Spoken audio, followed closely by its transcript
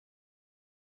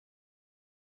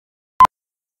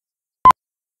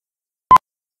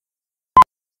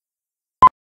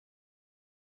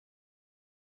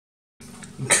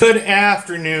Good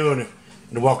afternoon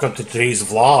and welcome to today's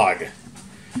vlog.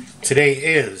 Today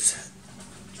is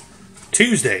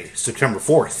Tuesday, September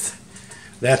 4th.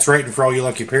 That's right, and for all you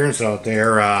lucky parents out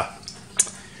there,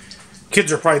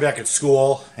 kids are probably back at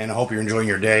school and I hope you're enjoying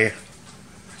your day.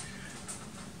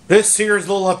 This here is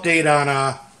a little update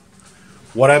on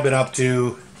what I've been up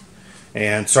to,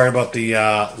 and sorry about the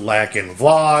lack in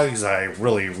vlogs. I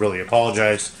really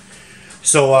apologize.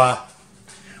 So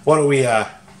why don't we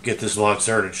get this vlog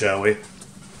started, shall we?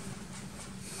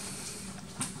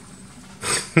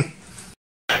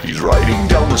 He's riding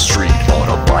down the street on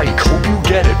a bike, hope you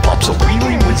get it. Pops a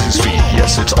wheelie with his feet,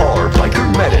 yes, it's our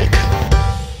biker medic.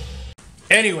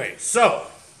 Anyway, so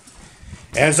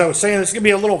as I was saying, this is going to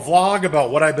be a little vlog about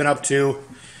what I've been up to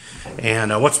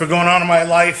and what's been going on in my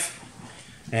life.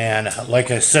 And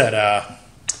like I said,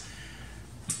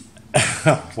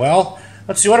 well,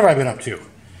 let's see, what have I been up to?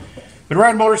 Been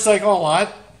riding motorcycle a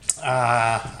lot.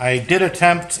 I did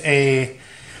attempt to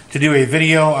do a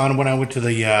video on when I went to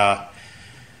the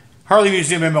Harley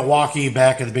Museum in Milwaukee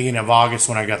back at the beginning of August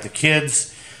when I got the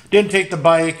kids. Didn't take the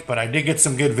bike, but I did get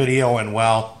some good video, and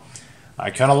well,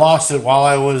 I kind of lost it while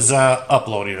I was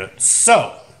uploading it.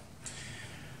 So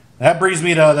that brings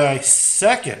me to the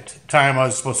second time I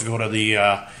was supposed to go to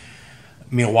the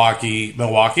Milwaukee.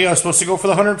 I was supposed to go for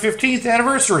the 115th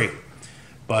anniversary,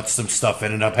 but some stuff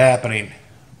ended up happening.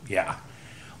 Yeah.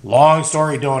 Long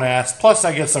story, don't ask. Plus,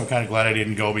 I guess I'm kind of glad I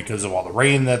didn't go because of all the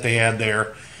rain that they had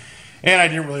there. And I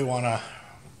didn't really want to,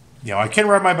 I can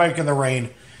ride my bike in the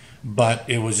rain, but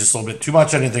it was just a little bit too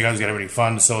much. I didn't think I was going to have any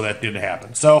fun, so that didn't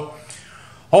happen. So,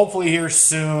 hopefully here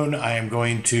soon, I am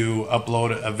going to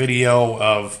upload a video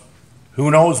of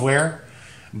who knows where.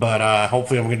 But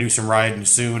hopefully I'm going to do some riding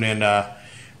soon and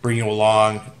bring you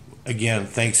along. Again,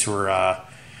 thanks for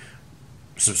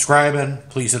subscribing.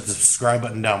 Please hit the subscribe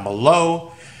button down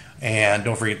below. And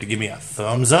don't forget to give me a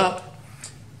thumbs up.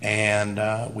 And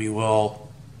we will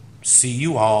see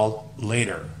you all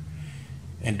later.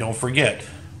 And don't forget,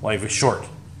 life is short.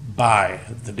 Buy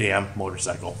the damn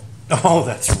motorcycle. Oh,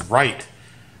 that's right.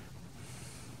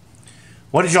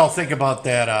 What did y'all think about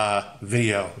that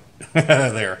video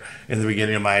there in the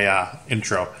beginning of my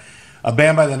intro? A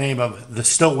band by the name of The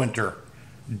Stillwinter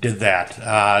did that.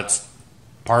 It's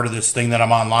part of this thing that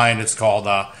I'm online. It's called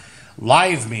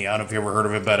Live Me. I don't know if you ever heard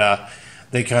of it, but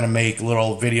they kind of make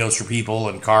little videos for people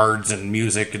and cards and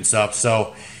music and stuff.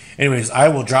 So anyways, I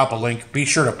will drop a link. Be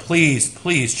sure to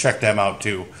please check them out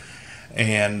too.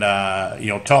 And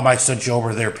tell them I sent you over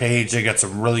to their page. They got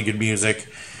some really good music.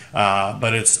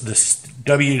 But it's this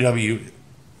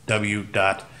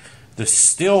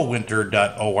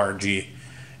www.thestillwinter.org.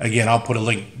 Again, I'll put a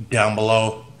link down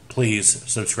below. Please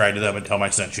subscribe to them and tell them I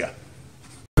sent you.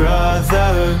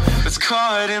 Brother, it's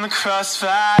caught in the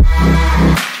crossfire.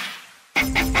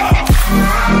 It's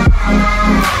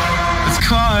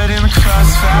caught in the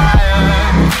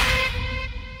crossfire.